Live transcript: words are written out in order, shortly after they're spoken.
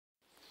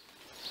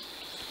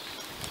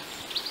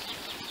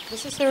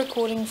This is a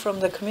recording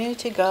from the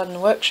Community Garden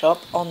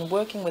workshop on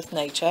working with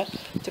nature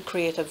to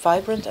create a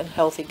vibrant and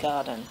healthy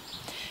garden.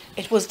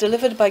 It was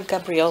delivered by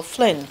Gabrielle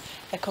Flinn,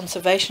 a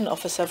Conservation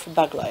Officer for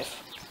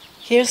Buglife.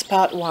 Here's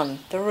part 1,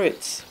 The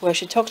Roots, where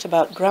she talked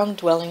about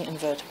ground-dwelling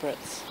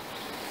invertebrates.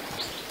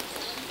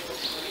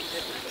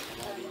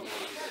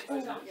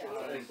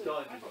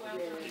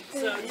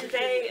 So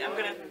today I'm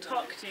going to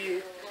talk to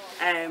you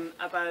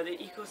about the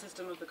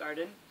ecosystem of the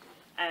garden.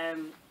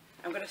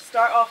 I'm going to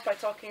start off by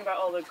talking about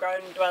all the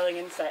ground-dwelling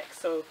insects.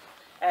 So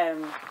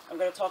I'm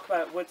going to talk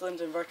about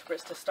woodland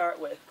invertebrates to start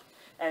with,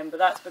 but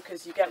that's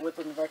because you get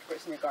woodland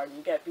invertebrates in your garden.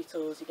 You get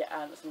beetles, you get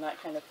ants and that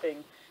kind of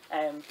thing.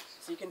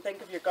 So you can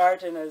think of your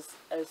garden as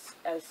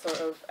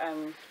sort of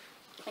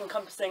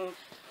encompassing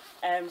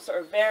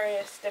sort of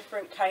various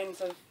different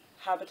kinds of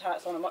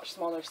habitats on a much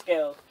smaller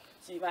scale.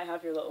 So you might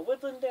have your little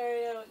woodland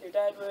area with your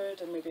deadwood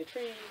and maybe a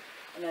tree,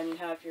 and then you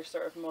have your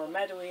sort of more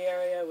meadowy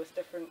area with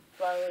different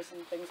flowers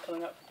and things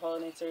coming up for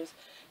pollinators.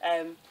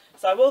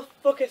 So I will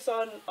focus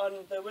on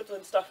the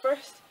woodland stuff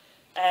first,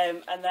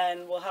 and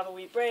then we'll have a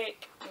wee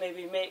break,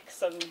 maybe make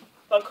some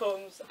bug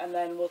homes, and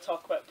then we'll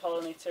talk about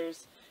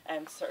pollinators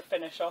to sort of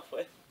finish off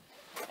with.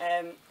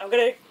 I'm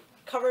going to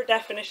cover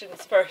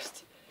definitions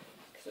first,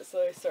 because it's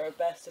always sort of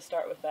best to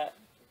start with that.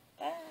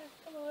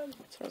 Come on.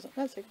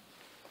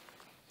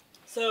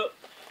 So,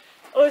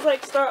 I always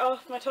like to start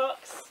off my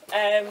talks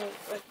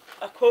with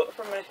a quote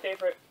from my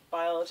favourite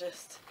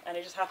biologist, and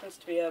he just happens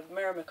to be a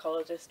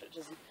myrmecologist, which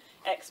is an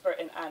expert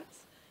in ants,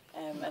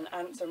 and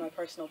ants are my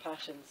personal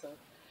passion, so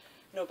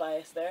no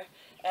bias there.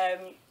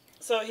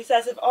 So he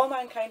says, if all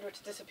mankind were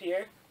to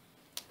disappear,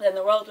 then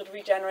the world would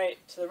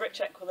regenerate to the rich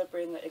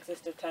equilibrium that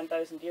existed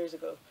 10,000 years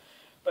ago.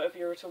 But if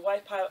you were to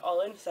wipe out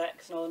all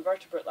insects and all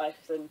invertebrate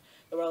life, then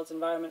the world's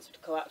environments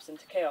would collapse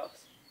into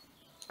chaos.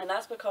 And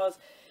that's because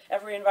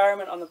every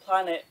environment on the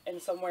planet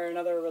in some way or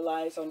another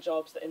relies on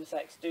jobs that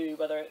insects do,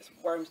 whether it's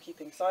worms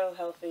keeping soil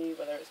healthy,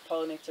 whether it's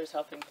pollinators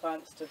helping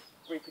plants to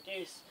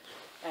reproduce.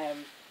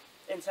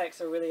 Insects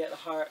are really at the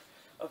heart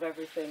of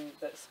everything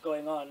that's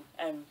going on.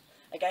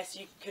 I guess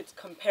you could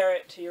compare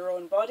it to your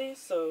own bodies,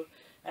 so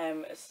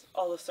it's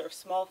all the sort of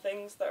small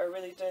things that are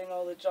really doing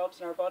all the jobs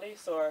in our body.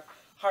 So our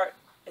heart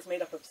is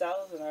made up of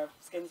cells and our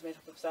skin's made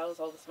up of cells,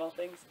 all the small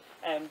things.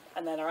 And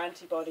then our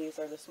antibodies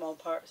are the small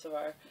parts of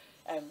our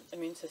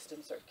immune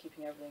system sort of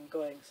keeping everything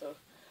going. So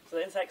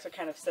the insects are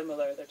kind of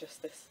similar. They're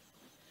just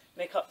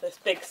make up this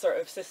big sort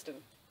of system.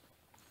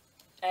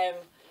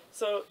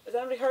 So has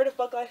anybody heard of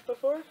Buglife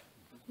before?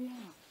 Yeah.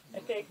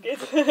 Okay, good.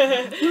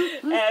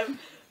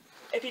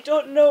 If you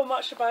don't know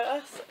much about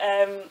us,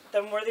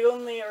 then we're the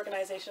only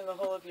organisation in the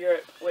whole of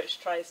Europe which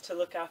tries to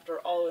look after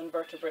all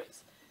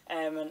invertebrates.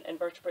 And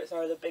invertebrates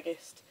are the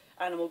biggest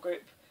animal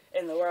group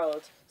in the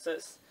world, so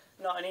it's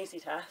not an easy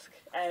task.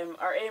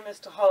 Our aim is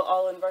to halt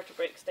all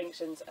invertebrate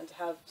extinctions and to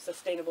have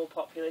sustainable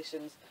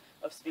populations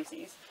of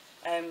species.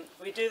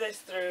 We do this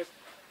through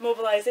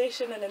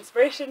mobilisation and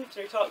inspiration,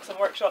 through talks and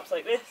workshops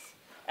like this,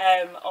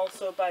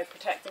 also by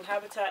protecting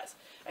habitats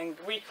and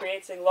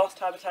recreating lost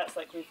habitats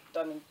like we've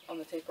done on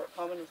the Tayport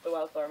Common with the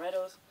wildflower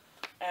meadows.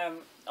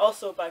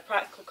 Also by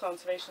practical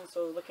conservation,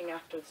 so looking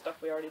after the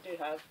stuff we already do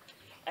have,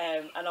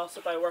 and also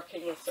by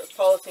working with sort of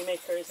policy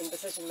makers and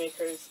decision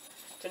makers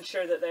to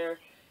ensure that they're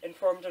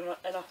informed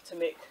enough to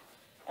make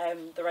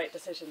the right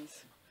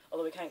decisions,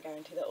 although we can't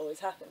guarantee that always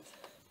happens.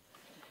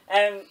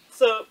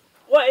 So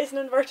what is an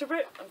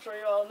invertebrate? I'm sure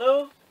you all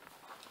know,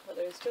 but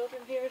there's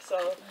children here,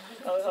 so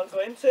I'll go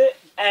into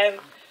it.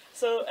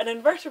 So an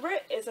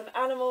invertebrate is an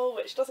animal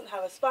which doesn't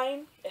have a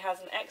spine. It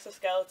has an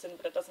exoskeleton,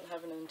 but it doesn't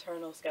have an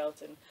internal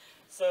skeleton.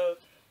 So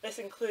this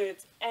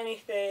includes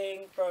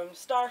anything from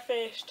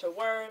starfish to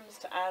worms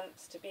to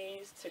ants to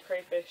bees to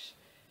crayfish,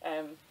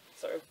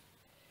 sort of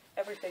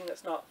everything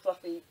that's not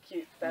fluffy,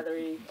 cute,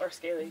 feathery or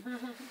scaly.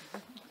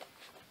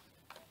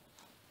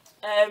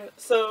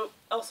 So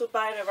also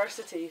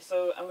biodiversity.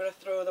 So I'm going to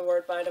throw the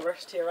word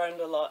biodiversity around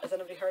a lot. Has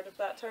anybody heard of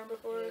that term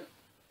before?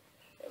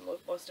 Yeah,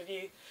 most of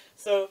you.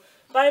 So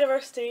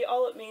biodiversity,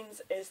 all it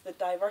means is the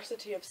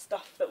diversity of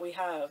stuff that we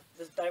have,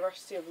 the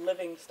diversity of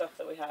living stuff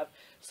that we have.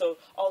 So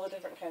all the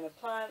different kind of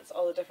plants,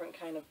 all the different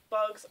kind of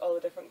bugs, all the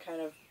different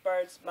kind of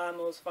birds,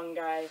 mammals,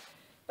 fungi,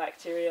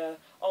 bacteria,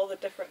 all the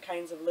different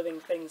kinds of living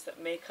things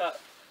that make up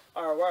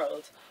our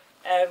world.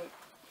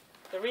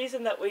 The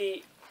reason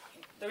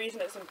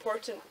it's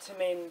important to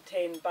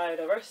maintain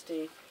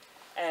biodiversity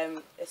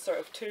is sort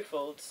of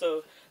twofold.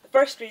 So the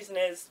first reason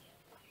is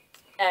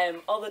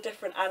all the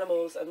different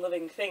animals and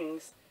living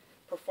things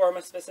perform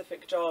a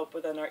specific job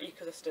within our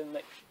ecosystem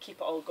that keep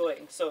it all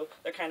going. So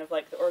they're kind of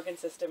like the organ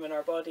system in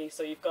our body.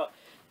 So you've got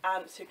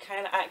ants who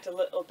kind of act a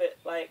little bit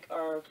like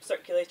our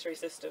circulatory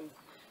system.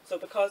 So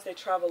because they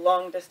travel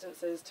long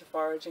distances to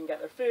forage and get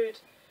their food,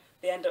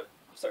 they end up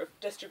sort of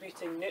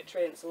distributing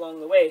nutrients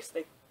along the way, so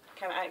they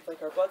kind of act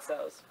like our blood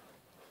cells.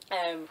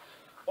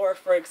 Or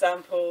for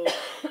example,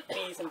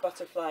 bees and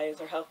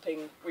butterflies are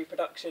helping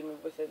reproduction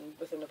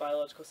within the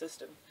biological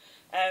system.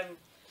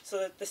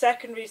 So the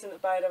second reason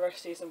that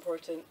biodiversity is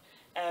important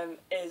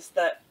is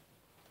that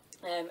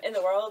in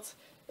the world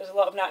there's a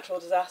lot of natural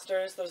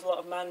disasters, there's a lot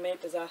of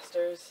man-made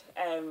disasters.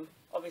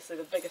 Obviously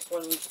the biggest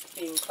one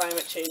being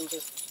climate change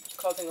is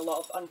causing a lot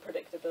of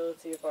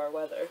unpredictability of our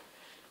weather.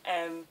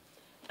 And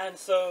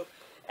so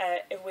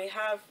if we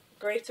have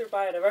greater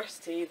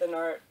biodiversity, then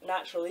our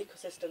natural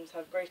ecosystems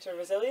have greater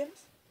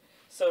resilience.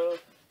 So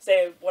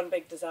say one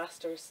big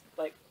disaster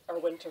like our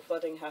winter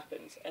flooding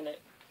happens and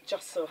it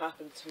just so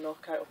happens to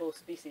knock out a whole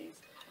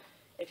species.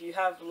 If you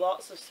have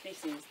lots of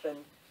species, then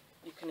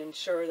you can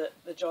ensure that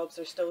the jobs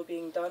are still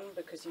being done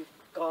because you've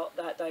got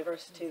that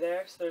diversity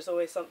there. So there's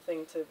always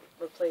something to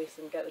replace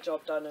and get the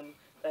job done, and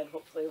then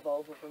hopefully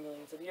evolve over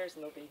millions of years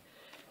and there'll be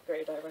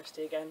greater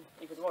diversity again,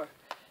 even more.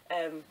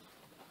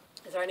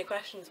 Is there any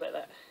questions about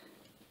that?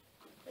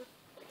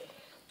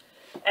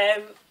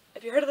 Okay.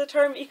 Have you heard of the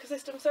term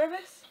ecosystem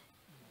service?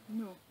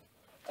 No.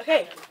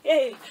 Okay,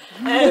 yay!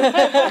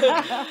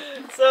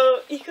 So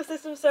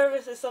ecosystem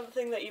service is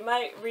something that you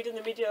might read in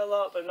the media a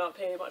lot but not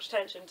pay much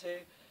attention to.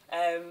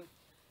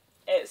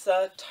 It's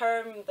a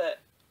term that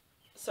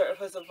sort of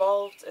has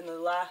evolved in the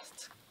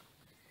last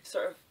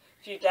sort of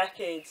few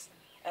decades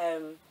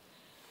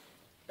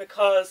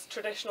because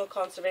traditional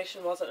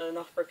conservation wasn't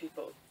enough for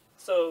people.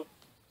 So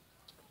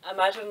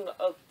imagine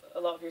a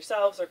lot of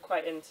yourselves are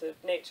quite into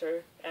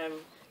nature,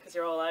 because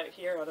you're all out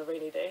here on a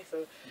rainy day,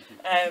 so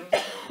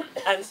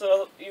and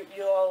so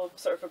you'll all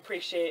sort of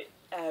appreciate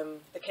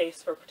the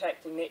case for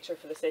protecting nature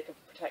for the sake of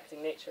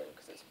protecting nature,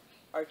 because it's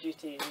our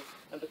duty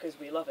and because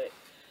we love it.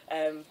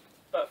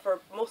 But for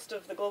most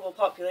of the global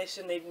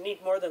population, they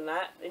need more than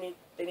that.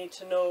 They need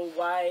to know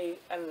why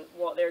and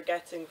what they're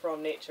getting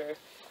from nature.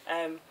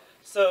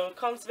 So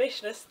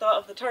conservationists thought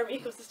of the term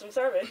ecosystem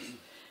service,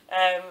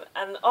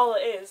 and all it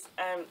is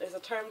a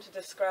term to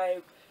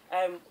describe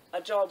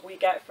a job we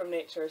get from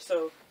nature.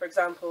 So, for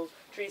example,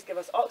 trees give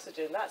us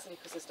oxygen, that's an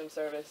ecosystem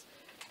service.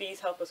 Bees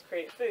help us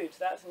create food,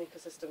 that's an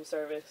ecosystem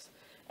service.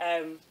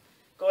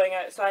 Going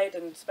outside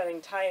and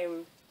spending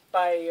time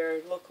by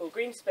your local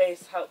green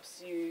space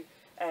helps you,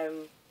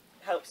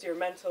 helps your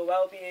mental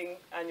well-being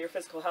and your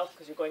physical health,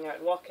 because you're going out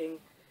and walking,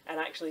 and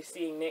actually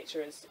seeing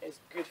nature is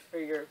good for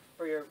your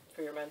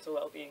mental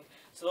well-being.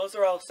 So those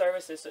are all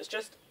services. So it's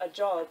just a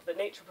job that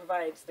nature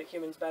provides that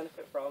humans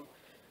benefit from,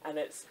 and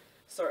it's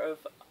sort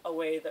of a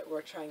way that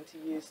we're trying to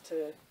use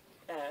to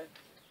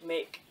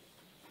make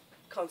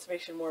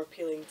conservation more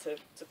appealing to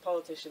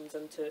politicians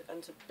and to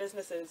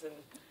businesses and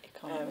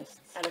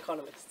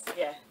economists.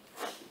 Yeah,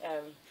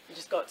 you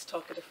just got to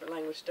talk a different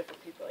language to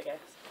different people, I guess.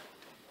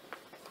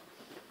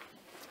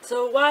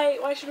 So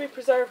why should we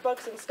preserve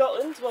bugs in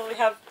Scotland? Well, we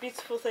have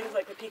beautiful things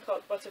like the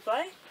peacock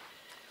butterfly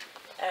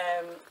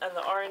and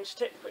the orange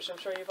tip, which I'm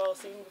sure you've all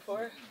seen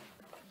before.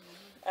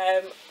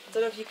 I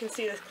don't know if you can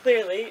see this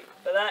clearly,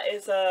 but that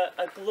is a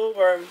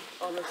glowworm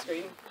on the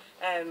screen.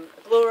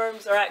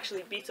 Glowworms are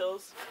actually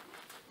beetles,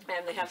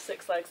 and they have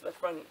 6 legs at the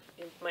front.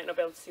 You might not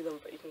be able to see them,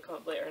 but you can come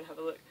up later and have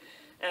a look.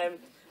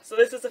 So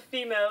this is a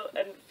female,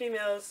 and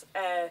females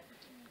are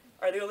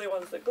the only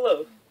ones that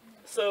glow.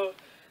 So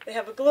they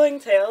have a glowing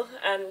tail,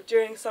 and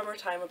during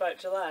summertime, about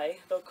July,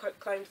 they'll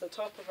climb to the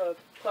top of a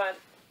plant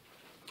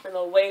and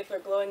they'll wave their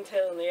glowing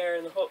tail in the air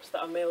in the hopes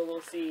that a male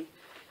will see.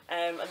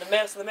 And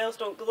the males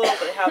don't glow, but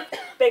they have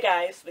big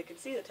eyes so they can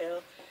see the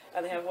tail,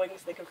 and they have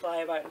wings so they can fly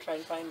about and try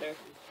and find her.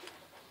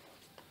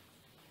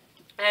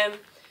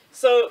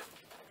 So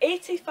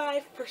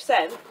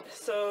 85%,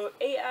 so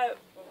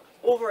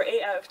over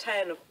 8 out of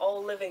 10 of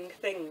all living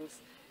things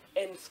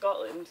in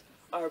Scotland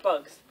are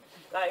bugs.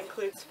 That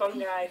includes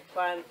fungi,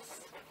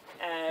 plants,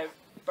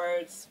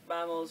 birds,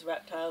 mammals,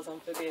 reptiles,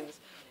 amphibians.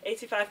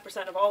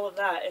 85% of all of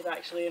that is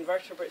actually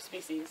invertebrate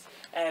species.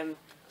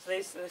 So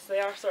they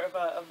are sort of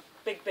a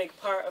big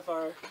part of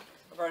our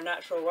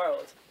natural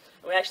world.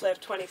 And we actually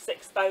have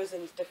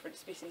 26,000 different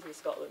species in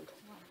Scotland,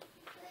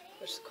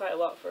 which is quite a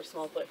lot for a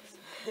small place.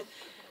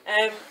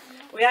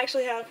 We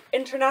actually have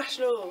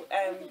internationally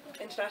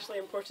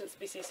important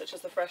species such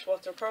as the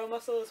freshwater pearl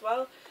mussel as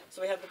well.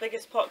 So we have the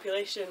biggest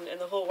population in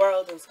the whole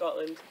world in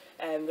Scotland.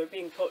 They're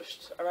being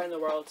poached around the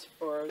world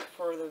for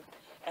the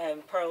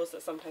pearls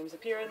that sometimes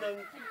appear in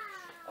them.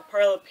 A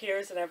pearl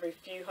appears in every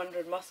few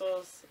hundred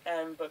mussels,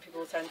 but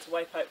people tend to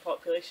wipe out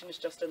populations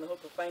just in the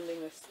hope of finding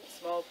this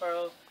small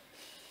pearl.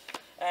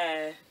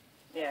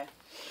 Yeah.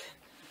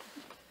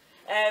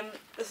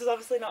 This is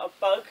obviously not a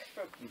bug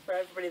for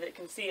everybody that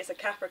can see. It's a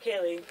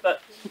capercaillie,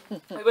 but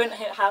we wouldn't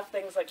have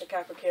things like the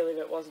capercaillie if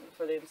it wasn't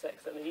for the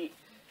insects that they eat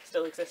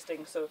still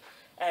existing. So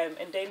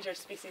endangered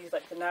species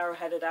like the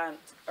narrow-headed ant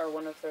are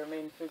one of their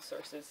main food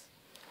sources.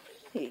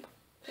 Really?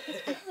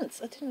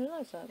 Ants? I didn't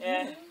realise that.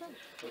 Yeah.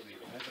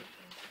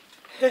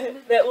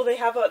 Well, they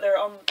have they're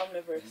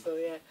omnivorous, so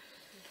yeah.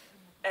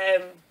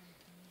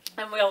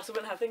 And we also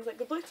wouldn't have things like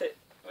the blue tit,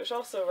 which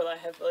also rely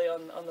heavily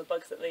on the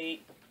bugs that they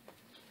eat.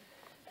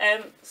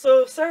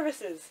 So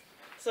services.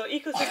 So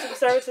ecosystem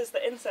services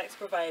that insects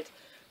provide.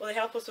 Well, they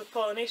help us with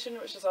pollination,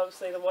 which is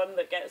obviously the one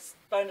that gets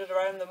bounded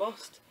around the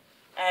most.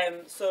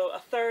 So a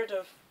third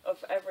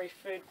of every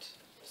food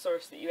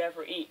source that you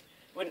ever eat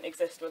wouldn't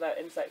exist without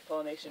insect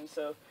pollination.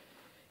 So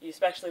you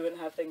especially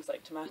wouldn't have things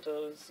like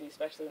tomatoes, you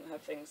especially wouldn't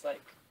have things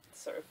like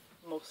sort of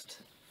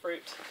most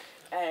fruit,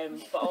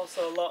 but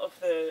also a lot of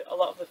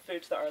the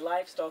food that our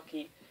livestock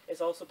eat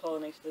is also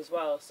pollinated as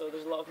well. So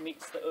there's a lot of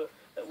meats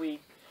that we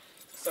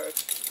sort of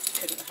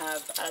couldn't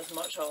have as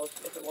much of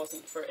if it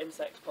wasn't for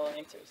insect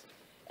pollinators.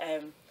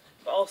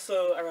 But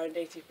also around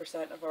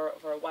 80% of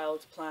our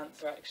wild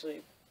plants are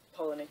actually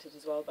pollinated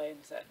as well by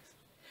insects.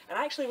 And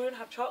actually we wouldn't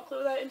have chocolate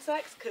without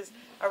insects, because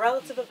a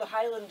relative of the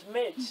Highland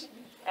midge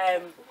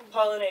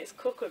pollinates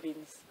cocoa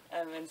beans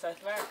in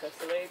South America.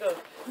 So there you go,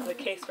 the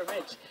case for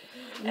midge.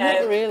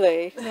 Not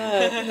really.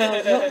 No,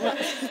 not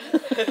much.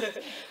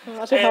 No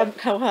matter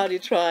how hard you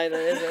try, though,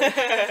 is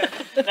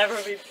it?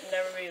 never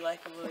be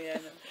likeable, yeah.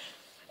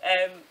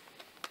 No.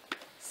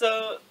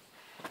 So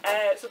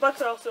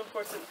bugs are also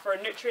important for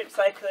nutrient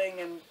cycling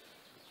and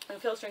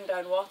filtering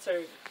down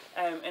water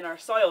in our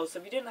soil. So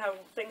if you didn't have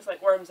things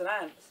like worms and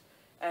ants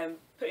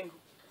putting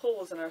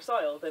holes in our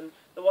soil, then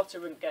the water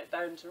wouldn't get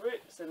down to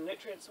roots and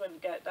nutrients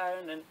wouldn't get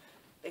down, and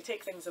they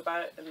take things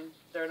about, and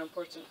they're an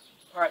important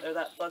part of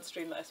that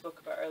bloodstream that I spoke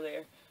about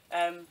earlier.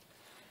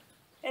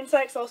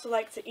 Insects also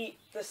like to eat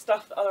the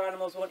stuff that other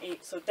animals won't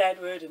eat, so dead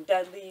wood and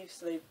dead leaves,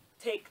 so they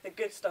take the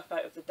good stuff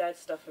out of the dead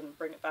stuff and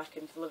bring it back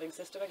into the living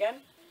system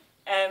again.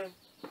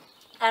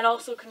 And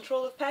also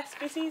control of pest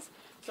species,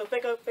 so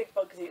big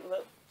bugs eat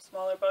little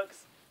smaller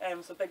bugs,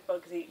 so big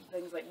bugs eat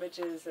things like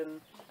midges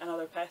and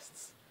other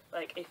pests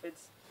like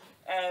aphids.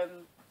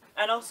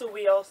 And also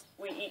we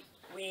eat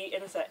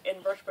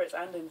invertebrates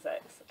and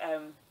insects.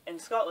 In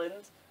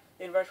Scotland,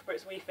 the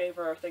invertebrates we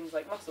favour are things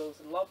like mussels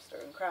and lobster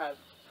and crab.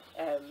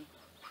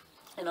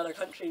 In other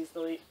countries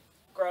they'll eat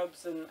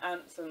grubs and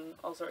ants and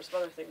all sorts of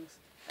other things,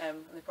 and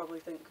they probably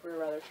think we're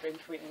rather strange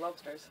for eating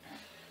lobsters.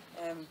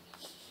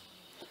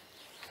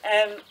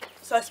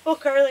 So I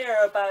spoke earlier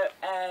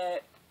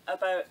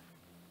about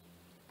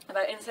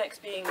insects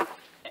being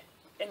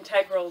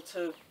integral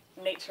to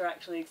nature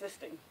actually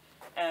existing,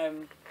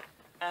 and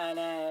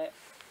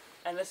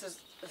this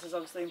is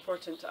obviously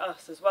important to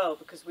us as well,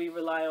 because we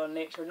rely on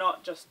nature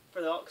not just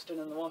for the oxygen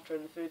and the water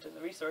and the food and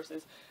the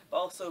resources, but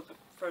also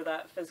for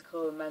that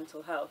physical and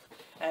mental health.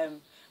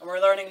 And we're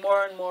learning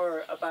more and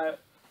more about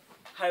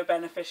how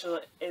beneficial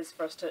it is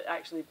for us to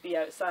actually be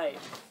outside,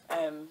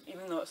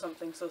 even though it's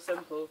something so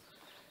simple.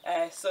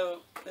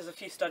 So there's a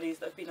few studies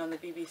that have been on the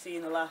BBC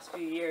in the last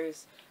few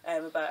years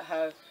about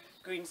how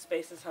green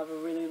spaces have a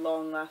really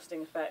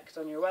long-lasting effect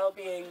on your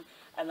well-being,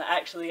 and that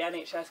actually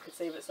NHS could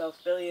save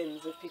itself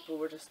billions if people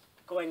were just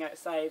going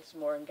outside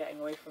more and getting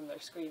away from their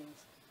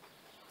screens.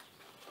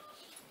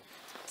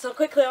 So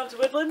quickly on to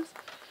woodland.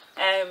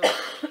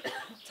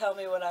 Tell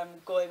me when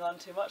I'm going on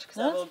too much,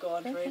 because I will go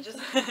on for ages.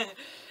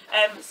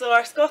 So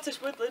our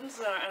Scottish woodlands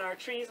and our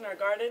trees in our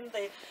garden,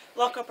 they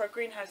lock up our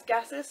greenhouse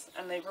gases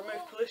and they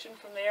remove pollution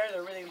from the air.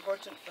 They're really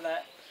important for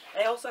that.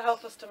 They also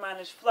help us to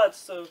manage floods,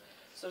 so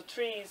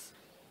trees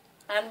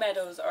and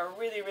meadows are a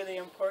really, really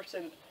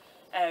important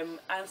and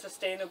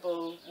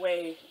sustainable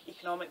way,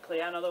 economically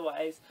and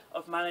otherwise,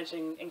 of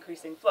managing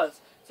increasing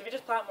floods. So if you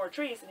just plant more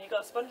trees, and you've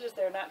got sponges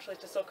there naturally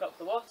to soak up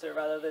the water,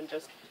 rather than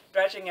just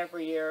dredging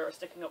every year or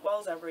sticking up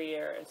wells every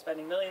year and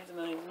spending millions and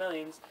millions and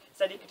millions.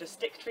 Instead you could just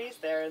stick trees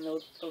there and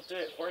they'll do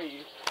it for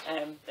you.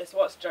 It's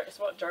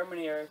what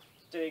Germany are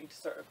doing to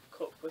sort of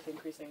cope with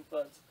increasing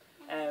floods,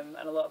 and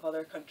a lot of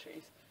other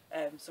countries.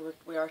 So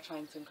we are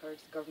trying to encourage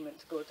the government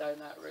to go down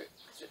that route,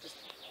 because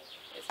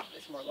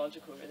it's more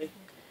logical, really.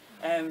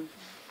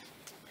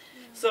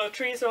 So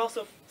trees are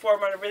also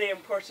form a really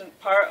important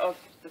part of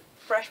the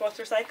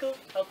freshwater cycle,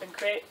 helping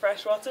create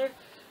fresh water,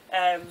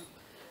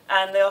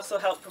 and they also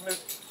help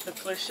remove the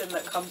pollution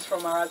that comes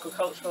from our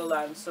agricultural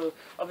land. So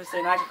obviously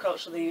in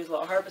agriculture they use a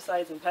lot of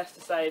herbicides and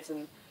pesticides,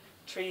 and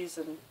trees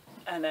and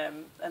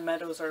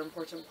meadows are an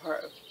important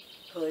part of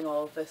pulling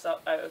all of this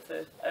up out of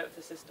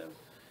the system.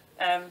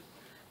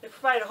 They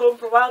provide a home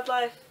for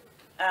wildlife,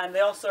 and they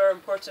also are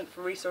important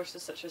for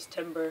resources such as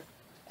timber.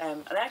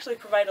 And they actually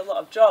provide a lot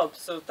of jobs,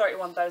 so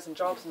 31,000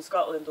 jobs in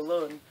Scotland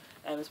alone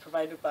is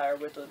provided by our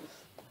woodlands.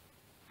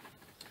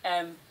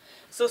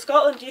 So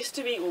Scotland used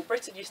to be, well,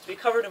 Britain used to be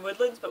covered in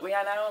woodlands, but we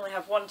now only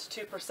have 1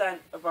 to 2%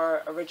 of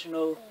our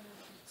original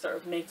sort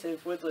of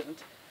native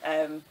woodland.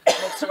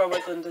 Most of our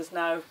woodland is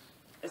now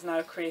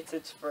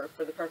created for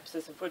the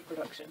purposes of wood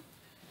production,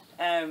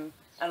 and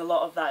a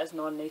lot of that is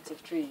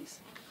non-native trees.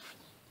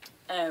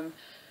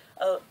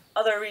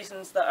 Other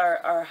reasons that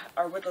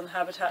our woodland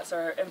habitats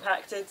are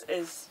impacted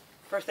is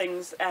for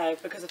things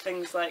because of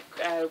things like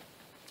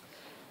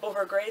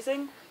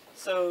overgrazing.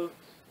 So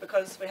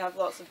because we have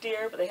lots of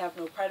deer but they have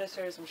no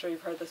predators, I'm sure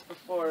you've heard this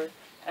before,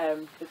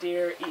 the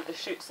deer eat the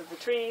shoots of the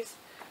trees,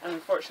 and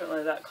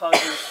unfortunately that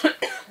causes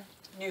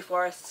new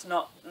forests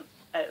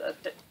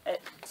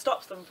it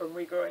stops them from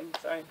regrowing.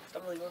 Sorry,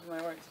 stumbling over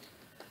my words.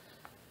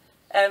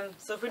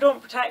 So if we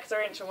don't protect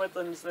our ancient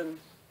woodlands, then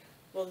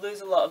we'll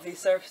lose a lot of these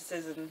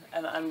services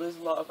and lose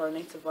a lot of our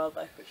native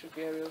wildlife, which would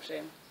be a real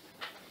shame.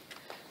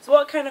 So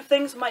what kind of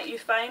things might you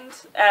find,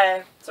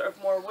 sort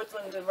of more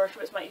woodland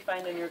invertebrates might you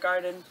find in your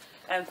garden?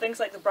 Things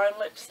like the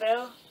brown-lipped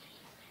snail.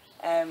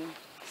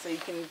 So you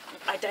can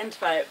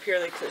identify it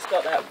purely because it's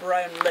got that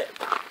brown lip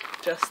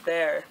just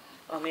there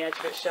on the edge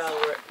of its shell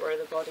where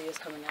the body is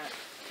coming out.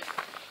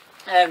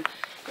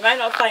 You might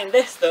not find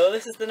this though,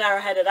 this is the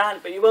narrow-headed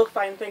ant, but you will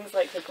find things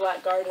like the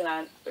black garden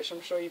ant, which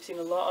I'm sure you've seen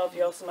a lot of.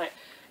 You also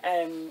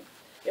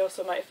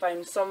might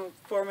find some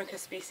Formica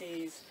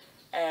species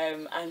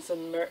and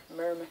some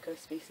Myrmica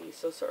species,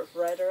 so sort of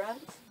redder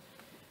ants.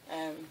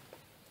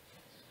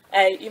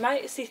 You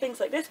might see things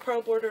like this,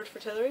 pearl-bordered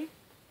fritillary.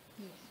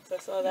 So I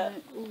saw that.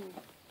 Ooh,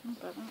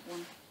 not bad, that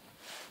one.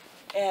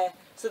 Yeah,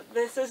 so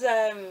this is,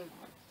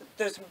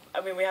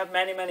 we have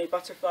many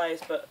butterflies,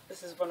 but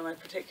this is one of my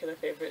particular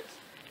favourites.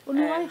 Oh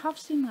no, I have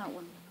seen that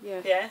one.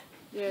 Yeah. Yeah?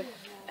 Yeah.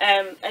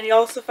 And you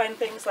also find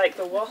things like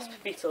the wasp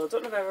beetle. I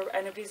don't know if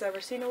anybody's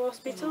ever seen a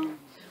wasp beetle,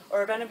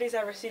 or if anybody's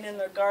ever seen in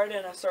their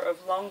garden a sort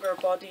of longer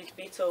bodied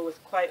beetle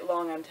with quite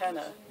long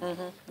antennae.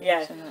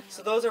 Yeah,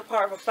 so those are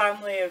part of a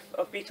family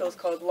of beetles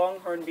called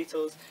longhorn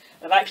beetles.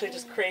 And I've actually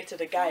just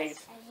created a guide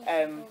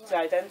to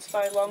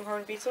identify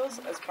longhorn beetles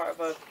as part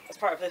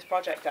of this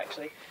project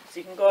actually. So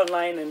you can go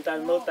online and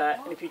download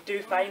that, and if you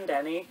do find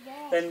any,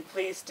 then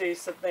please do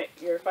submit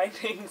your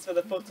findings with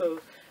a photo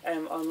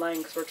online,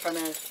 because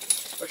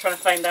we're trying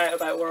to find out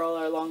about where all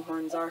our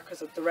longhorns are,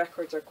 because the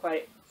records are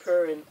quite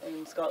poor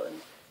in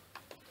Scotland.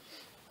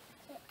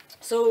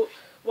 So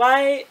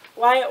why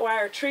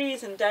are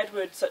trees and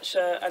deadwood such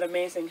an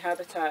amazing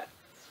habitat,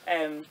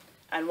 and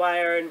why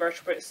are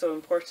invertebrates so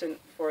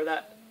important for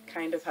that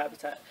kind of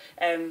habitat?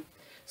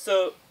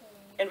 So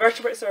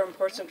invertebrates are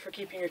important for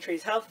keeping your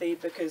trees healthy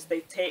because they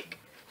take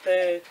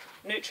the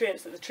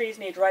nutrients that the trees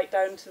need right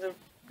down to the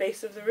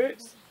base of the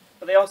roots,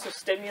 but they also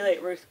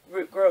stimulate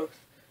root growth.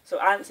 So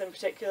ants in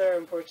particular are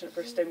important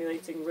for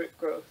stimulating root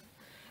growth.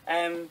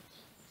 And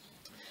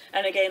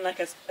again, like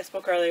I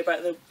spoke earlier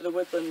about the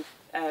woodland,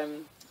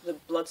 the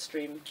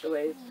bloodstream, the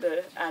way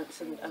the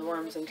ants and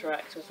worms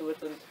interact with the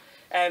woodland.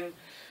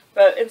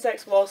 But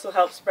insects will also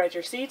help spread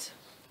your seed,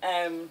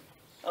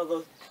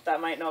 although that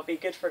might not be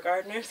good for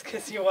gardeners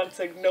because you want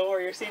to know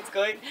where your seed's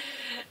going.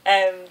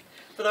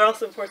 But they're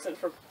also important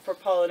for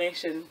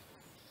pollination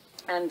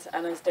and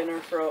as dinner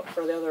for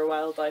the other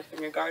wildlife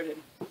in your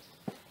garden.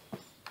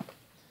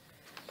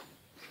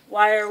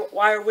 Why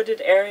are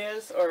wooded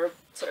areas, or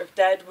sort of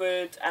dead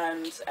wood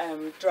and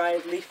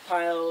dried leaf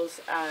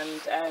piles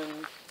and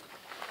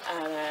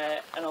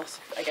also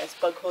I guess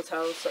bug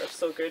hotels sort of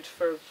so good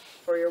for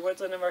your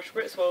woodland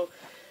invertebrates? Well,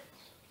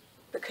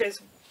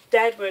 because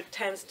deadwood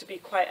tends to be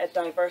quite a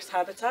diverse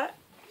habitat,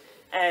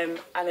 and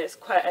it's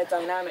quite a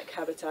dynamic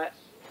habitat,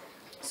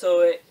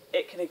 so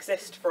it can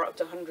exist for up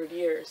to 100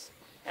 years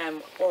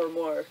or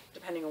more,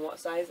 depending on what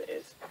size it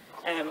is,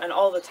 and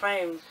all the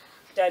time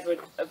deadwood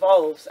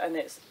evolves, and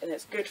it's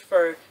good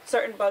for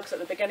certain bugs at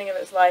the beginning of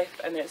its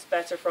life, and it's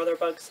better for other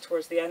bugs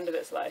towards the end of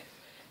its life.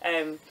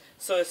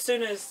 So as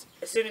soon as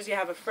you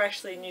have a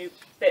freshly new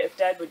bit of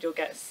deadwood, you'll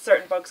get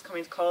certain bugs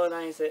coming to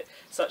colonise it,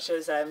 such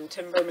as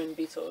timberman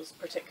beetles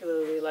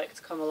particularly like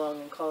to come along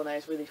and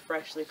colonise really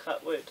freshly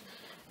cut wood.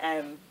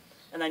 And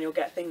then you'll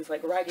get things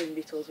like ragging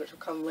beetles, which will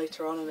come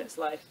later on in its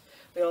life.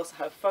 We also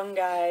have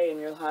fungi, and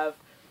you'll have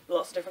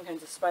lots of different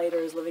kinds of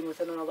spiders living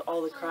within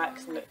all the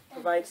cracks, and it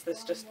provides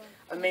this just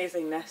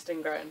amazing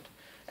nesting ground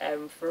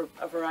for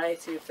a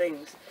variety of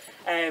things.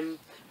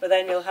 But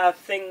then you'll have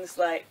things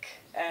like,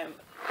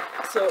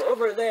 so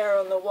over there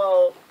on the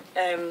wall,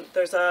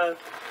 there's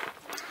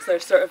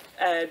sort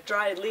of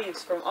dried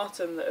leaves from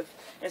autumn that have,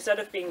 instead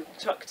of being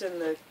chucked in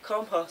the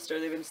composter,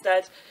 they've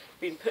instead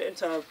been put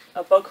into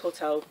a bug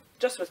hotel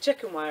just with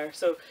chicken wire.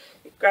 So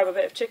you grab a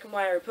bit of chicken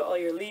wire, put all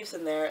your leaves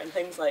in there, and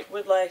things like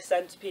woodlice,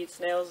 centipedes,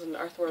 snails and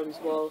earthworms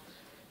will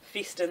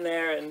feast in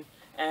there, and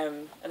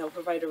it'll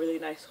provide a really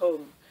nice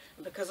home.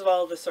 And because of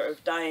all the sort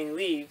of dying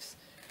leaves,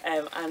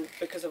 and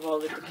because of all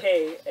the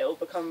decay, it will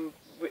become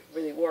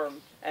really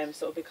warm,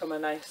 so it'll become a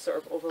nice sort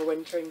of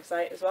overwintering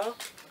site as well.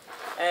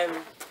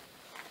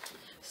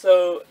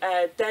 So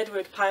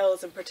deadwood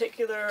piles in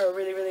particular are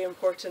really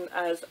important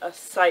as a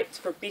site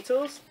for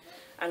beetles,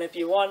 and if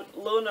you want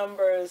low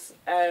numbers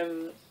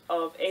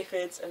of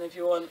aphids, and if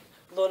you want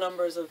low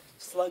numbers of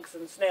slugs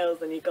and snails,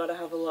 then you've got to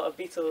have a lot of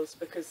beetles,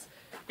 because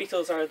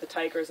beetles are the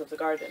tigers of the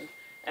garden.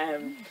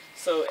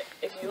 So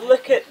if you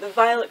look at the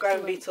violet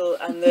ground beetle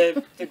and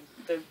the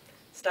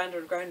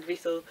standard ground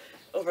beetle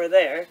over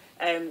there,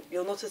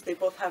 you'll notice they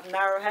both have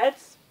narrow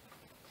heads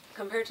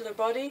compared to their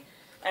body.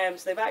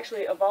 So they've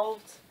actually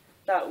evolved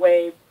that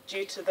way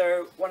due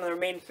to one of their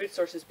main food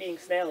sources being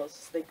snails.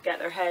 So they get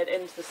their head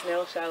into the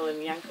snail shell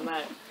and yank them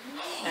out.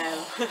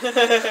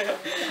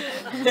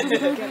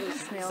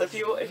 So if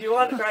you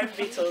want ground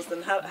beetles,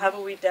 then have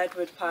a wee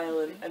deadwood pile,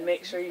 and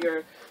make sure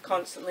you're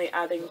constantly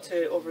adding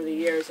to it over the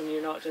years, and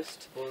you're not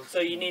just, so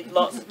you need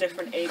lots of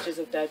different ages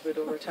of deadwood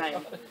over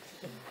time.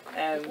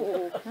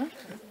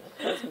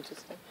 That's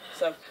interesting.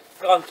 So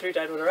I've gone through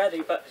deadwood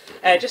already, but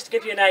just to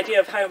give you an idea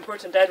of how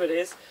important deadwood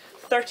is,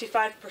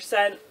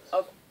 35%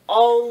 of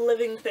all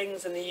living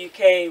things in the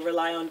UK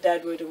rely on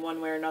deadwood in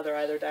one way or another,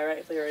 either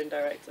directly or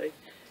indirectly.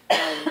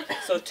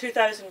 So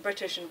 2,000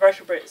 British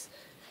invertebrates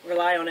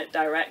rely on it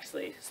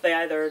directly. So they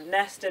either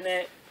nest in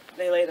it,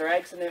 they lay their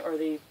eggs in it, or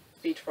they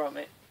feed from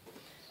it.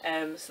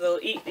 So they'll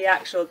eat the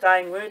actual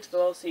dying wood,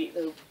 they'll also eat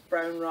the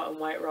brown rot and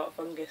white rot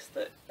fungus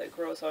that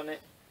grows on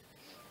it.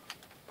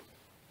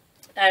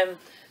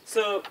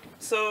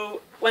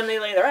 So when they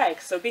lay their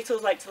eggs, so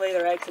beetles like to lay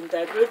their eggs in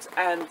dead wood,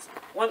 and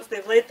once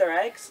they've laid their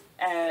eggs,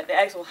 the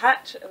eggs will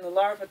hatch and the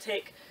larvae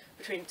take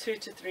between 2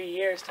 to 3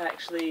 years to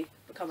actually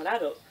become an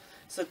adult.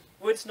 So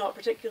wood's not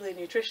particularly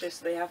nutritious,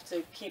 so they have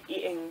to keep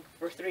eating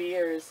for 3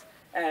 years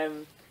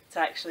to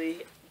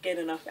actually gain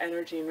enough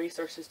energy and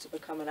resources to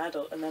become an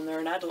adult, and then they're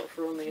an adult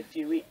for only a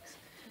few weeks.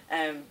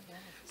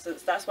 So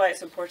that's why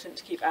it's important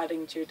to keep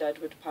adding to your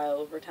deadwood pile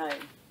over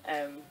time.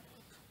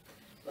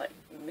 Like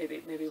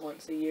maybe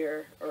once a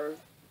year or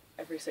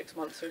every 6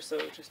 months or so,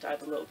 just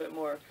add a little bit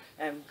more,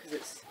 because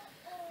it's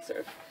sort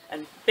of,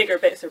 and bigger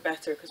bits are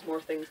better because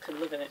more things can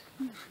live in it.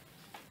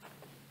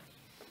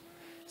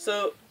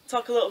 So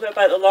talk a little bit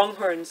about the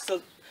longhorns.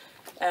 So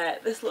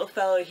this little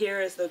fellow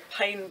here is the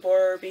pine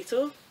borer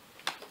beetle.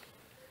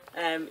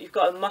 You've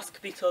got a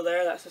musk beetle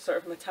there, that's a sort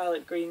of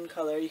metallic green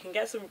colour. You can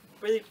get some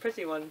really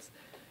pretty ones.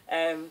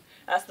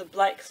 That's the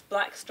black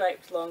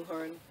striped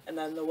longhorn, and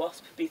then the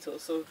wasp beetle.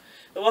 So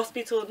the wasp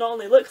beetle not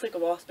only looks like a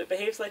wasp, it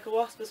behaves like a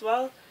wasp as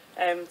well.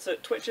 So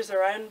it twitches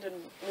around and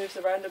moves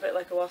around a bit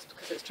like a wasp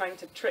because it's trying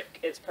to trick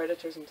its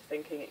predators into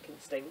thinking it can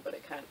sting, but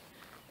it can't.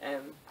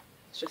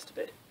 It's just a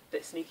bit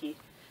sneaky.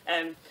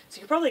 So you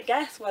can probably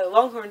guess why the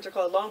longhorns are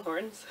called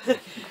longhorns,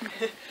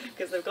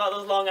 because they've got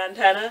those long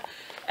antennae.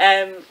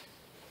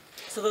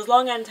 So those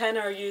long antennae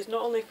are used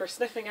not only for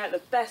sniffing out the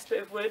best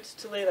bit of wood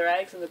to lay their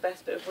eggs and the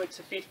best bit of wood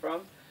to feed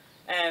from,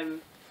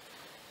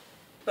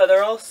 but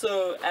they're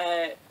also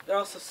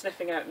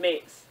sniffing out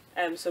mates.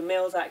 So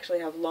males actually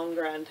have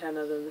longer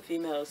antennae than the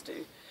females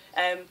do.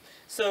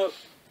 So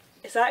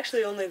it's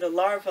actually only the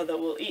larvae that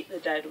will eat the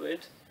dead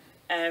wood.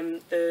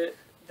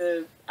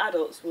 The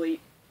adults will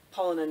eat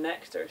pollen and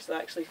nectar, so they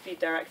actually feed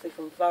directly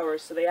from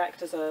flowers, so they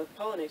act as a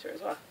pollinator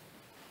as well.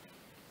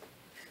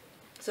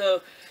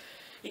 So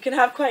you can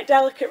have quite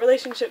delicate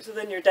relationships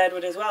within your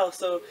deadwood as well.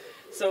 So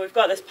we've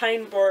got this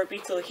pine borer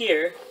beetle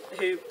here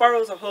who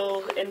burrows a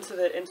hole into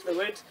the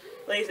wood,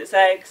 lays its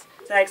eggs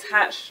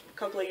hatch a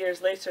couple of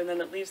years later, and then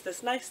it leaves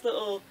this nice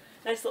little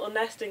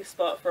nesting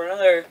spot for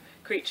another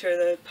creature,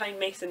 the pine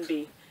mason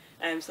bee.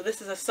 So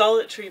this is a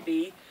solitary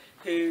bee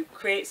who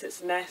creates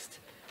its nest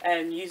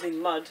using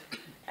mud.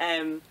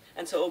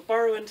 And so it'll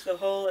burrow into the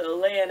hole, it'll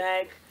lay an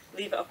egg,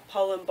 leave it a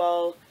pollen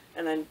ball,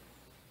 and then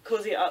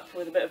cozy it up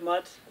with a bit of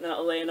mud, and then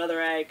it'll lay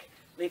another egg,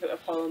 leave it a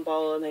pollen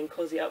ball, and then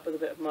cozy it up with a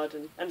bit of mud,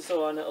 and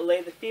so on. It'll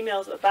lay the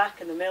females at the back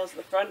and the males at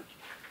the front,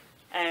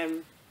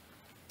 and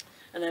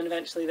then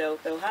eventually they'll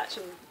hatch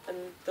and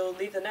they'll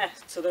leave the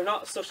nest. So they're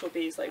not social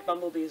bees like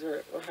bumblebees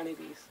or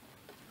honeybees.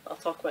 I'll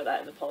talk about that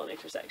in the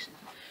pollinator section.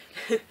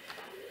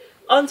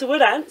 On to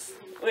wood ants,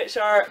 which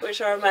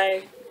are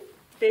my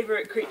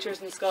favourite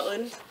creatures in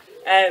Scotland.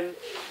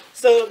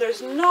 So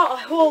there's not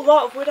a whole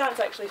lot of wood ants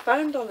actually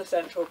found on the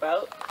Central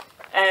Belt.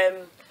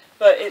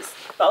 But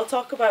I'll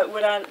talk about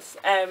wood ants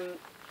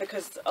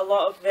because a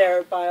lot of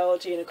their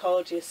biology and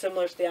ecology is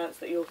similar to the ants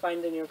that you'll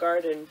find in your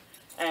garden.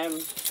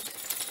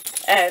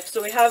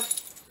 So we have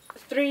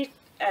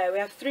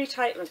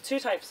two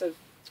types of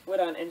wood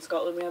ant in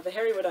Scotland. We have the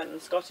hairy wood ant and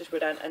the Scottish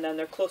wood ant, and then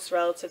their close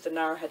relative, the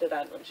narrow-headed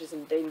ant, which is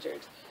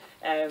endangered.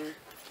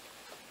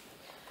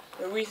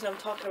 The reason I'm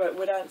talking about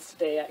wood ants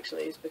today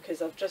actually is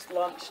because I've just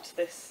launched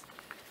this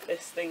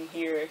thing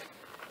here,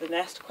 the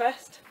Nest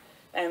Quest.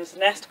 So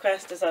Nest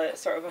Quest is a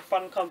sort of a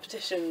fun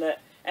competition that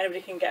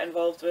anybody can get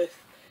involved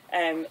with.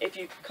 If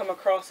you come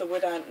across a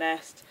wood ant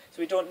nest, so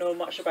we don't know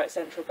much about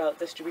Central Belt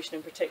distribution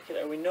in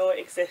particular. We know it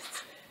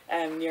exists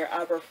near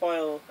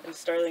Aberfoyle in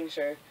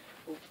Stirlingshire,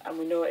 and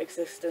we know it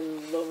exists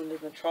in Lowland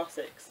and the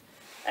Trossachs,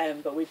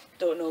 but we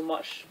don't know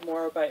much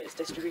more about its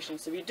distribution.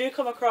 So if you do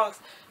come across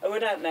a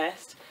wood ant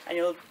nest, and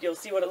you'll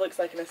see what it looks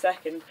like in a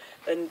second,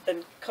 then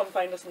come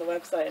find us on the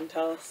website and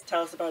tell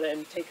us about it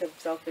and take a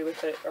selfie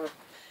with it, or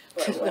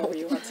whatever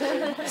you want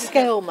to do.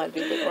 Scale might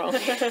be a bit wrong.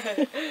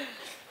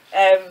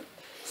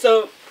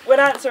 So wood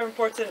ants are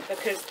important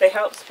because they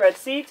help spread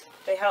seed,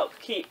 they help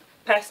keep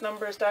pest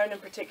numbers down in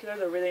particular,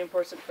 they're really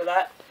important for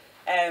that,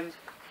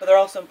 but they're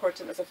also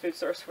important as a food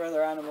source for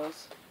other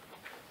animals.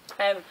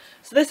 So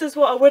this is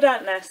what a wood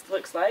ant nest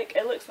looks like.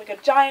 It looks like a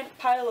giant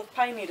pile of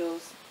pine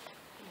needles,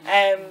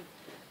 and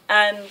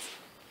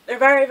they're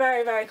very,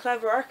 very, very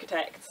clever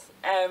architects.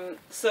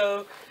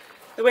 So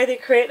the way they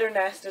create their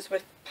nest is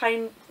with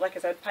pine, like I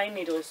said, pine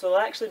needles. So they'll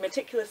actually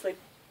meticulously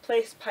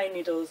place pine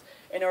needles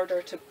in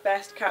order to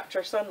best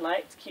capture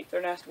sunlight to keep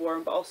their nest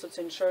warm, but also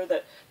to ensure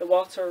that the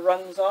water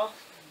runs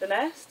off the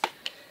nest.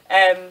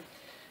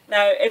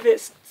 Now, if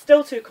it's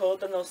still too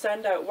cold, then they'll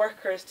send out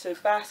workers to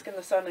bask in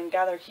the sun and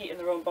gather heat in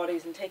their own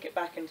bodies and take it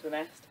back into the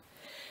nest.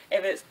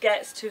 If it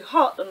gets too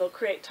hot, then they'll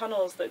create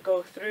tunnels that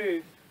go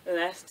through the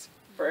nest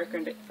for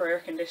air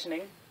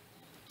conditioning.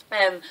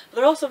 But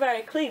they're also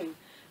very clean.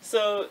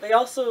 So they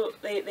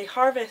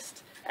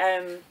harvest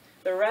the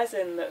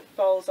resin that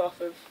falls off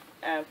of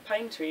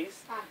pine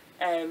trees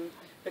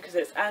because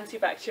it's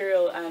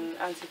antibacterial and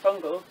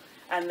antifungal,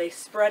 and they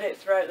spread it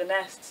throughout the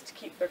nest to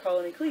keep their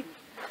colony clean.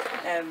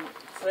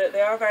 So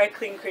they are very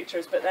clean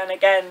creatures, but then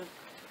again,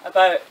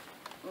 about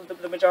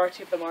the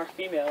majority of them are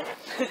female.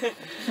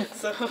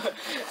 so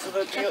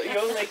that you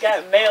only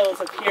get males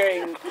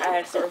appearing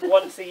sort of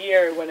once a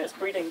year when it's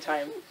breeding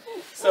time.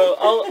 So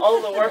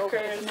all the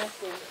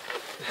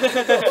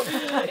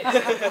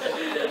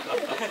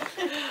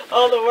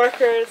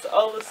workers,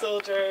 all the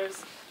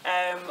soldiers,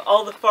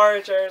 all the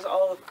foragers,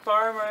 all the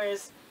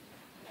farmers,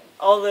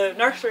 all the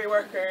nursery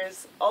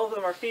workers, all of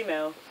them are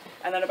female.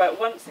 And then about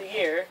once a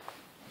year,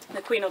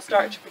 the queen will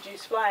start to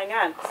produce flying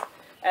ants.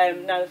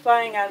 Now the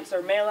flying ants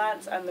are male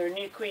ants and they're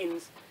new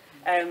queens.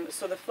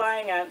 So the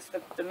flying ants,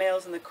 the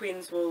males and the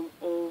queens will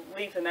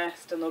leave the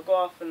nest and they'll go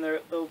off and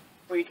they'll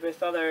breed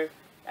with other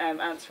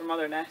ants from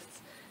other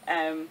nests.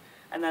 And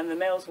then the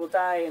males will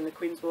die and the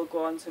queens will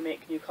go on to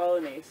make new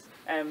colonies.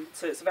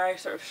 So it's a very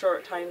sort of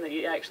short time that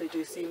you actually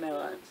do see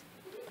male ants.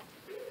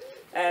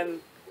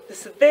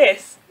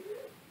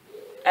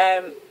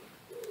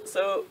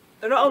 So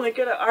they're not only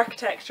good at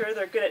architecture,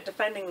 they're good at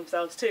defending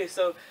themselves too.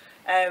 So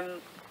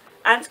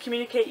ants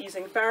communicate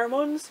using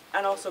pheromones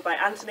and also by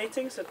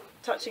antenating, so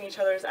touching each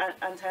other's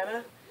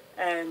antennae.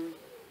 And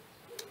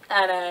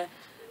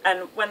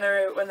when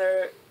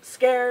they're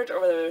scared or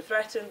whether they're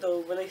threatened,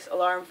 they'll release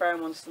alarm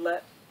pheromones to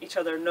let each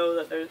other know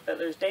that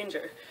there's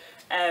danger.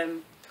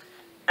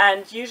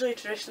 And usually,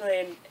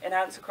 traditionally, in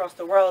ants across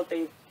the world,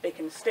 they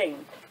can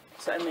sting.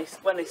 So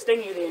when they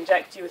sting you, they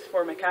inject you with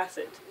formic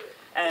acid.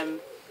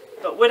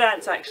 But wood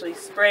ants actually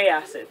spray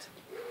acid.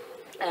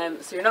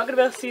 So you're not going to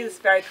be able to see this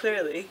very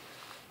clearly.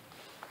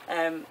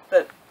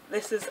 But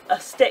this is a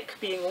stick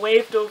being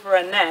waved over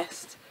a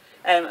nest.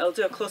 I'll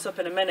do a close-up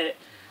in a minute.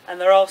 And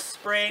they're all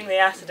spraying the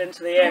acid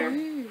into the air.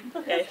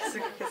 Yeah, so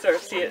you can sort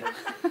of see it.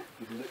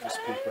 Litmus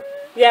paper.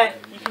 Yeah,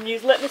 you can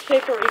use litmus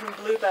paper or even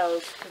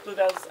bluebells, because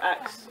bluebells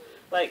acts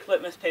like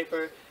litmus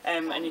paper,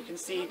 and you can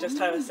see just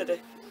how acidic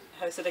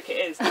it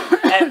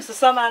is. So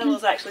some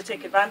animals actually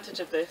take advantage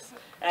of this.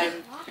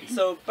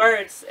 So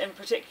birds in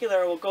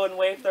particular will go and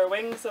wave their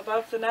wings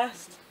above the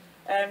nest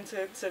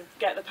to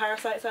get the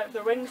parasites out of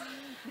their wings.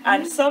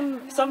 And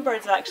some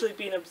birds have actually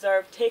been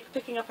observed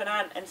picking up an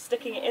ant and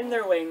sticking it in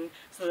their wing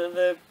so that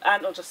the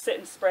ant will just sit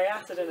and spray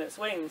acid in its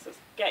wings. It's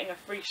getting a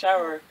free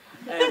shower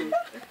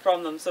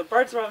from them. So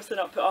birds are obviously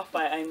not put off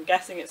by it. I'm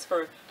guessing it's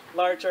for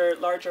larger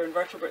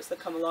invertebrates that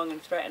come along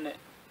and threaten it.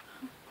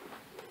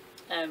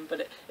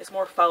 But it's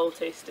more foul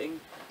tasting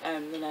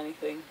than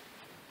anything.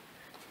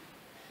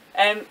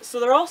 So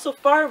they're also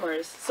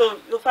farmers. So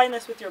you'll find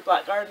this with your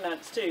black garden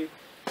ants too.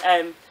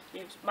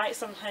 You might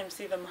sometimes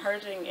see them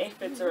herding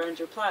aphids around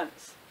your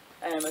plants.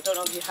 I don't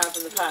know if you have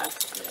in the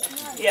past.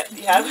 Yep,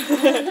 you have.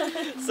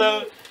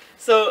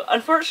 So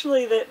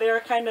unfortunately, they're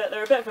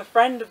a bit of a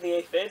friend of the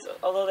aphids,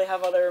 although they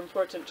have other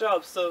important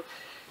jobs. So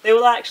they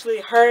will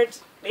actually herd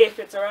the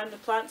aphids around the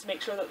plants,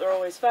 make sure that they're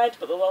always fed,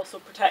 but they'll also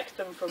protect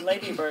them from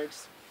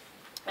ladybirds.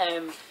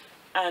 And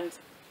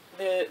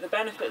the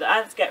benefit that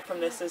ants get from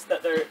this is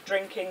that they're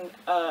drinking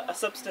a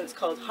substance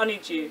called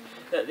honeydew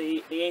that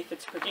the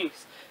aphids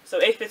produce.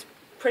 So aphids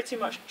pretty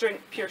much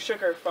drink pure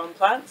sugar from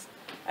plants,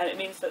 and it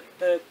means that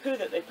the poo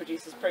that they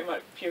produce is pretty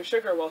much pure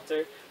sugar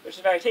water, which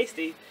is very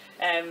tasty.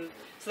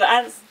 So the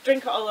ants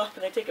drink it all up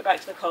and they take it back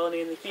to the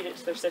colony and they feed it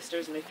to their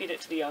sisters and they feed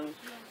it to the young.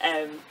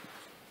 And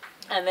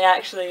they'll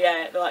actually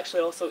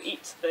also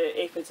eat the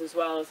aphids as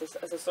well as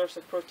a source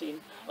of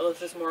protein, although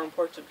this is more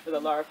important for the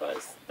larvae,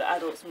 as the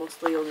adults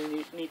mostly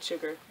only need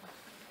sugar.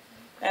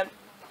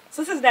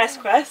 So this is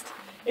NestQuest.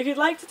 If you'd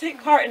like to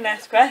take part in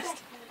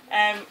NestQuest,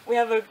 we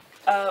have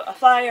a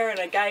flyer and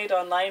a guide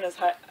online as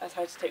how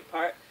to take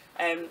part.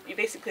 You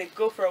basically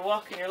go for a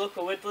walk in your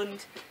local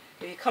woodland.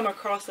 If you come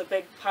across a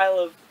big pile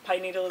of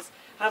pine needles,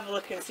 have a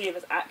look and see if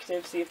it's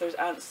active, see if there's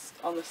ants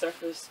on the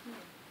surface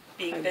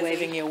being busy.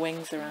 Waving your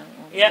wings around.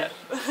 Yeah.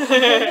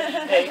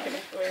 Yeah, you can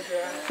wave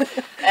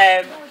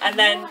around. And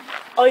then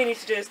all you need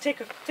to do is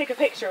take a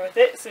picture with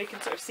it so you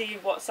can sort of see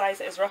what size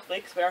it is roughly,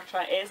 because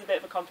it is a bit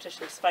of a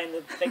competition to find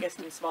the biggest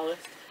and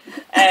smallest.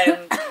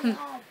 And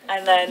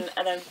then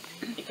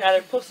you can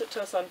either post it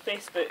to us on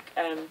Facebook,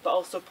 but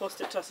also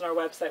post it to us on our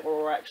website where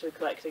we're actually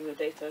collecting the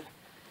data.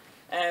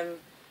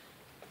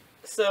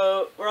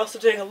 So we're also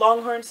doing a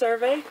longhorn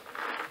survey.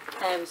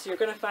 So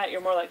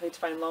you're more likely to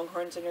find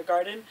longhorns in your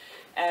garden.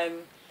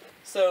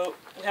 So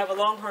we have a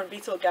longhorn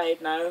beetle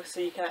guide now, so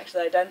you can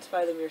actually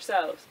identify them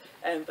yourselves.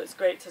 But it's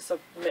great to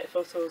submit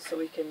photos so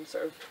we can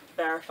sort of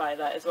verify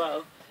that as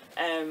well.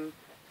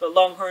 But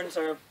longhorns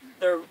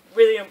they're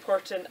really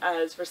important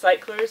as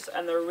recyclers,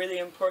 and they're really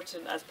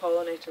important as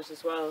pollinators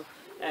as well.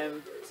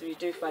 So if you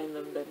do find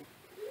them, then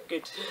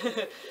good,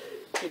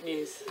 good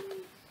news.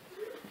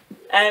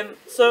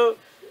 So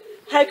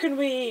how can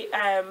we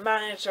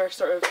manage our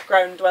sort of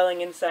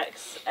ground-dwelling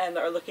insects that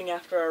are looking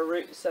after our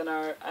roots and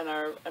our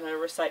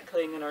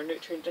recycling and our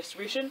nutrient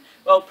distribution?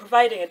 Well,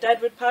 providing a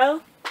deadwood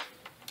pile,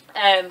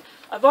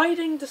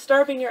 avoiding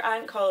disturbing your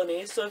ant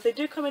colonies. So if they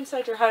do come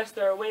inside your house,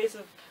 there are ways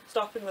of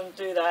stopping them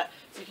do that.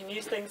 So you can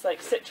use things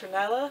like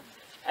citronella.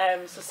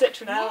 So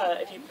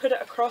citronella, if you put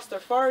it across their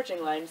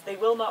foraging lines, they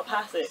will not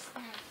pass it.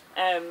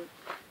 I'm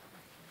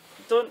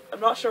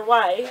not sure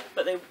why,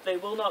 but they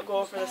will not go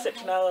over the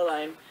citronella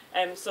line.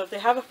 So if they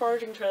have a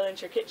foraging trail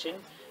into your kitchen,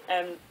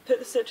 put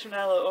the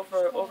citronella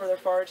over their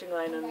foraging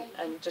line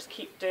and just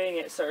keep doing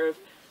it sort of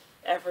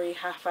every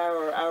half hour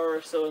or hour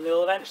or so, and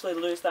they'll eventually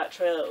lose that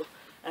trail.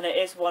 And it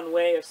is one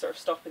way of sort of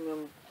stopping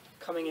them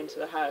coming into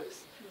the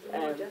house.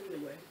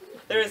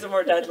 There is a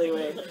more deadly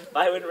way,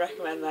 but I wouldn't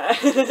recommend that.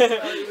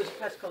 There was a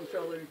pest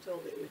controller who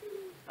told it me.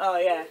 Oh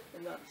yeah.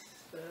 And that's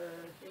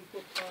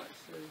equal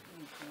parts of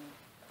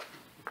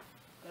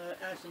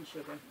ice and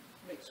sugar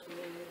mixed with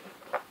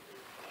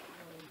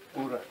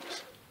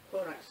Borax.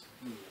 borax.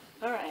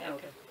 Alright,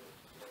 okay.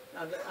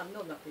 I've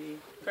known that for you.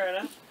 Fair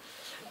enough.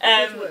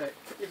 It does work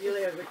if you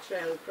lay a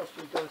trail across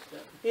your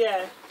doorstep.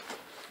 Yeah.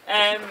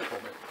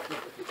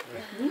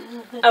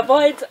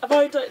 Avoid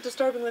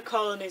disturbing the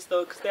colonies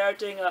though, because they are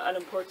doing an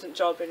important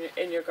job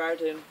in your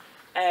garden.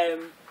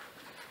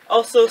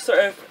 Also, sort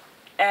of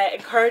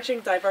encouraging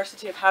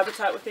diversity of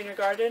habitat within your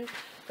garden.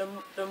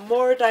 The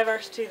more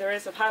diversity there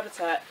is of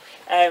habitat,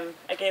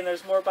 again,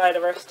 there's more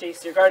biodiversity,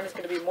 so your garden is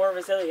going to be more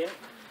resilient,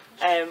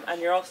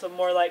 and you're also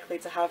more likely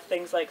to have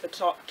things like the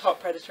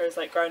top predators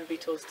like ground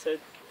beetles to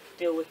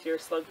deal with your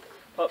slug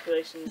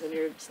populations and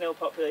your snail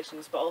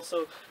populations, but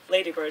also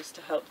ladybirds to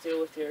help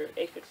deal with your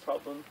aphid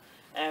problem.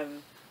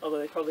 Although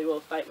they probably will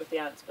fight with the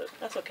ants, but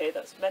that's okay.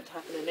 That's meant to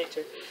happen in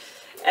nature.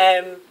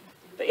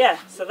 But yeah,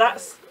 so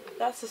that's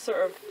the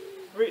sort of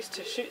roots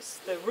to shoots,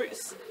 the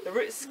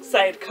roots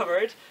side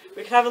covered.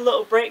 We can have a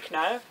little break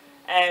now,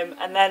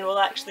 and then we'll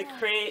actually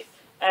create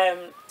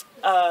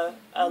a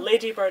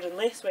ladybird and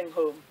lacewing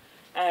home.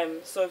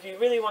 So if you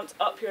really want to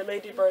up your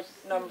ladybird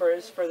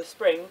numbers for the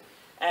spring,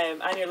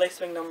 and your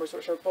lacewing numbers,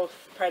 which are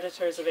both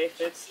predators of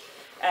aphids,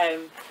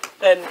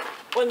 then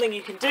one thing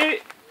you can do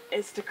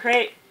is to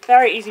create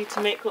very easy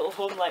to make little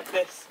home like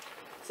this.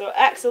 So it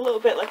acts a little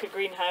bit like a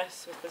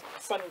greenhouse with the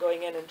sun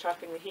going in and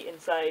trapping the heat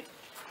inside,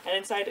 and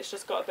inside it's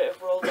just got a bit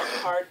of rolled up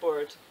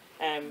cardboard,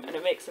 and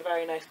it makes a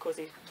very nice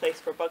cosy place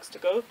for bugs to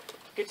go.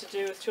 Good to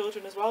do with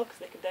children as well because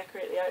they can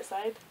decorate the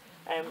outside,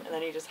 and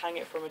then you just hang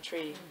it from a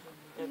tree.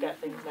 You'll get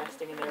things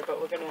nesting in there,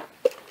 but we're going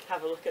to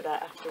have a look at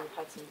that after we've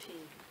had some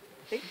tea.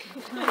 I think.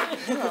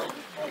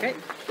 Okay.